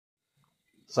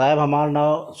साहब हमारा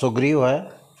नाम सुग्रीव है।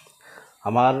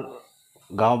 हमार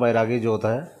गांव बैरागी जोत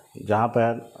है, जहाँ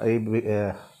पर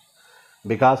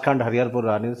विकास खंड हरिहरपुर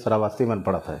रानी श्रावस्ती में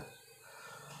पड़त है।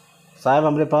 साहब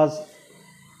हमारे पास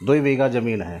 2 बीघा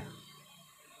ज़मीन है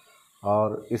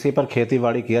और इसी पर खेती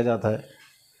बाड़ी किया जाता है,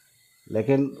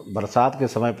 लेकिन बरसात के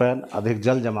समय पर अधिक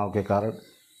जल जमाव के कारण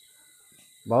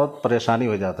बहुत परेशानी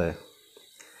हो जाता है,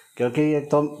 क्योंकि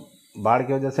एक तो बाढ़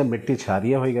की वजह से मिट्टी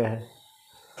क्षारीय हो गए है,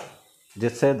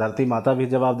 जिससे धरती माता भी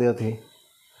जवाब देती।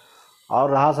 और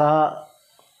रहा सहा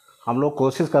हम लोग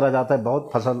कोशिश करा जाता है बहुत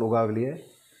फसल उगा के लिए,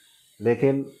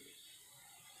 लेकिन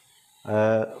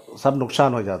सब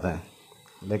नुकसान हो जाता है।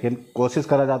 लेकिन कोशिश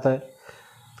करा जाता है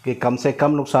कि कम से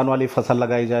कम नुकसान वाली फसल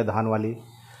लगाई जाए, धान वाली।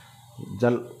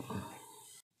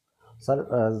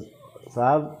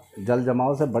 साहब जल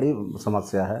जमाव से बड़ी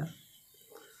समस्या है,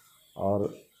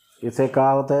 और इसे क्या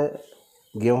होता है,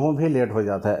 गेहूं भी लेट हो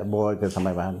जाता है बोआई के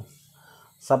समय में।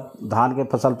 सब धान के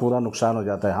फसल पूरा नुकसान हो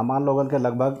जाता है। हमारे लोगों के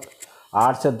लगभग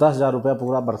 8 से 10 हज़ार रुपये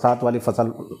पूरा बरसात वाली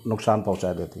फसल नुकसान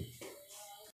पहुंचा देती।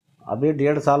 अभी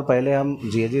 1.5 साल पहले हम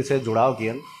जीएजी से जुड़ाव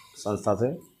किए संस्था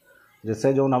से,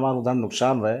 जिससे जो हमारा उधर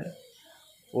नुकसान रहे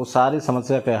वो सारी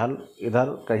समस्या के हल इधर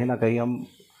कहीं ना कहीं हम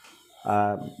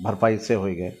भरपाई से हो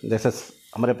गए। जैसे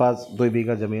हमारे पास 2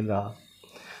 बीघा ज़मीन रहा,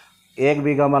 1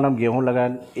 बीघा में हम गेहूँ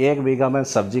लगाएं, 1 बीघा में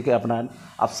सब्जी के अपनाएं।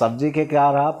 अब सब्जी के क्या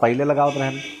रहा, पहले लगावत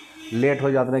रहें, लेट हो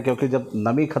जाते हैं, क्योंकि जब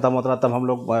नमी ख़त्म होता रहा तब हम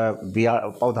लोग बिया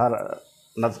पौधा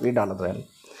नर्सरी डालत रहें।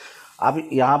 अब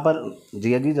यहाँ पर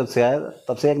जीएजी जब से आए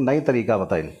तब से एक नई तरीका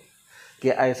बताएं कि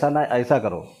ऐसा ना ऐसा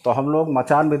करो, तो हम लोग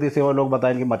मचान विधि से, वो लोग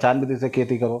बताएं कि मचान विधि से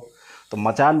खेती करो। तो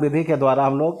मचान विधि के द्वारा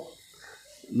हम लोग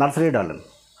नर्सरी डालें,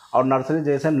 और नर्सरी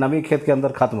जैसे नमी खेत के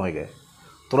अंदर ख़त्म हो गए,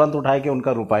 तुरंत उठाए के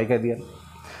उनका रुपाई कर दिया।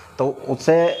 तो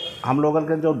उससे हम लोगों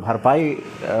के जो भरपाई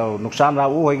नुकसान रहा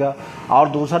वो होगा। और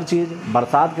दूसरी चीज़,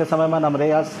 बरसात के समय में हमारे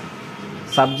यहाँ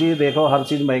सब्जी देखो हर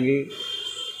चीज़ महंगी,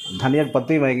 धनिया की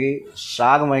पत्ती महंगी,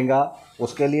 साग महंगा।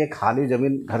 उसके लिए खाली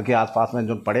ज़मीन घर के आसपास में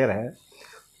जो पड़े रहे,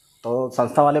 तो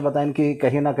संस्था वाले बताएं कि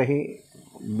कहीं ना कहीं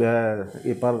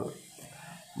ये पर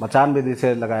मचान विधि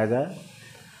से लगाया जाए।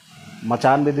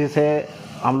 मचान विधि से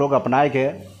हम लोग अपनाए के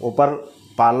ऊपर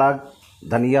पालक,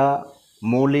 धनिया,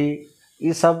 मूली,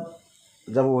 ये सब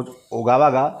जब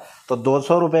उगावागा तो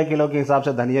 200 रुपये किलो के हिसाब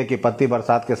से धनिया की पत्ती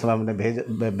बरसात के समय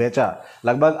हमने बेचा,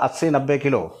 लगभग 80-90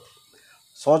 किलो।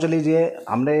 सोच लीजिए,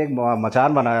 हमने एक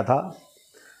मचान बनाया था,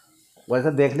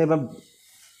 वैसे देखने में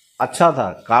अच्छा था।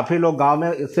 काफ़ी लोग गांव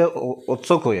में इससे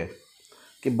उत्सुक हुए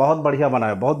कि बहुत बढ़िया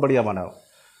बनाओ, बहुत बढ़िया बनाओ।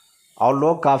 और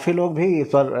लोग काफ़ी लोग भी इस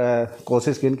पर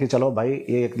कोशिश की कि चलो भाई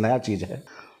ये एक नया चीज़ है।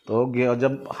 तो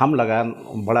जब हम लगाए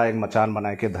बड़ा एक मचान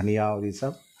बनाए के धनिया और ये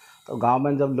सब, तो गांव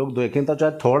में जब लोग देखें तो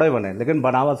चाहे थोड़े बने, लेकिन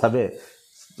बनावा सबे।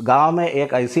 गांव में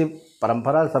एक ऐसी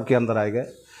परंपरा सबके अंदर आई गई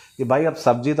कि भाई अब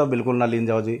सब्जी तो बिल्कुल ना लीन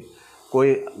जाओ जी,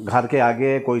 कोई घर के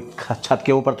आगे, कोई छत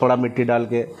के ऊपर थोड़ा मिट्टी डाल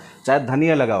के चाहे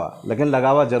धनिया लगावा, लेकिन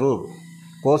लगावा ज़रूर,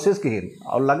 कोशिश की।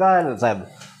 और लगा है साहब,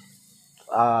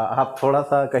 आप थोड़ा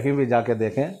सा कहीं भी जाके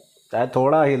देखें, चाहे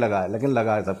थोड़ा ही लगा है, लेकिन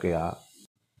लगा है सबके यहाँ।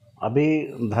 अभी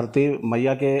धरती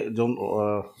मैया के जो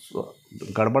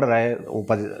गड़बड़ रहे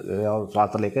उपज और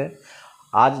स्वास्थ्य लेके,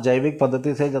 आज जैविक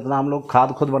पद्धति से जितना हम लोग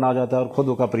खाद खुद बनाया जाता है और खुद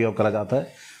उसका प्रयोग करा जाता है,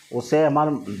 उससे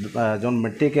हमारा जो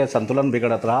मिट्टी के संतुलन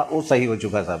बिगड़त रहा वो सही हो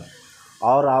चुका है सब।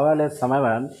 और आने वाले समय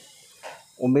में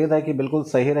उम्मीद है कि बिल्कुल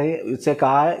सही रही। इससे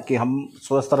कहा है कि हम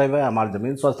स्वस्थ रहे, हमारी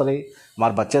ज़मीन स्वस्थ रही,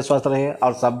 हमारे बच्चे स्वस्थ रहे,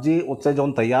 और सब्जी उससे जो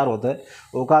तैयार होते हैं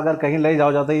उसका अगर कहीं ले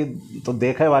जाओ जाता है तो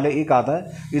देखे वाले ये कहता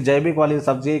है कि जैविक वाली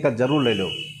सब्जी का ज़रूर ले लो।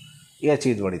 ये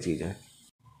चीज़ बड़ी चीज़ है।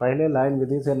 पहले लाइन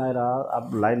विधि से नहीं रहा,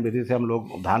 अब लाइन विधि से हम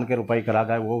लोग धान के रुपाई करा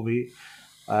गए, वो भी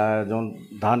जो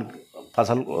धान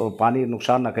फसल पानी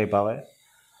नुकसान ना कर पावे,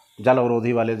 जल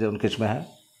अवरोधी वाले जो किस्में हैं।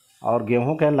 और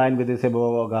गेहूं के लाइन विधि से वो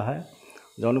होगा है,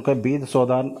 जो उनके बीज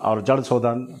शोधन और जड़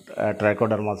शोधन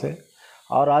ट्राइकोडर्मा से।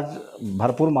 और आज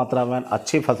भरपूर मात्रा में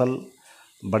अच्छी फसल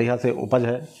बढ़िया से उपज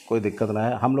है, कोई दिक्कत नहीं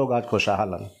है। हम लोग आज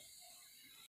खुशहाल हैं।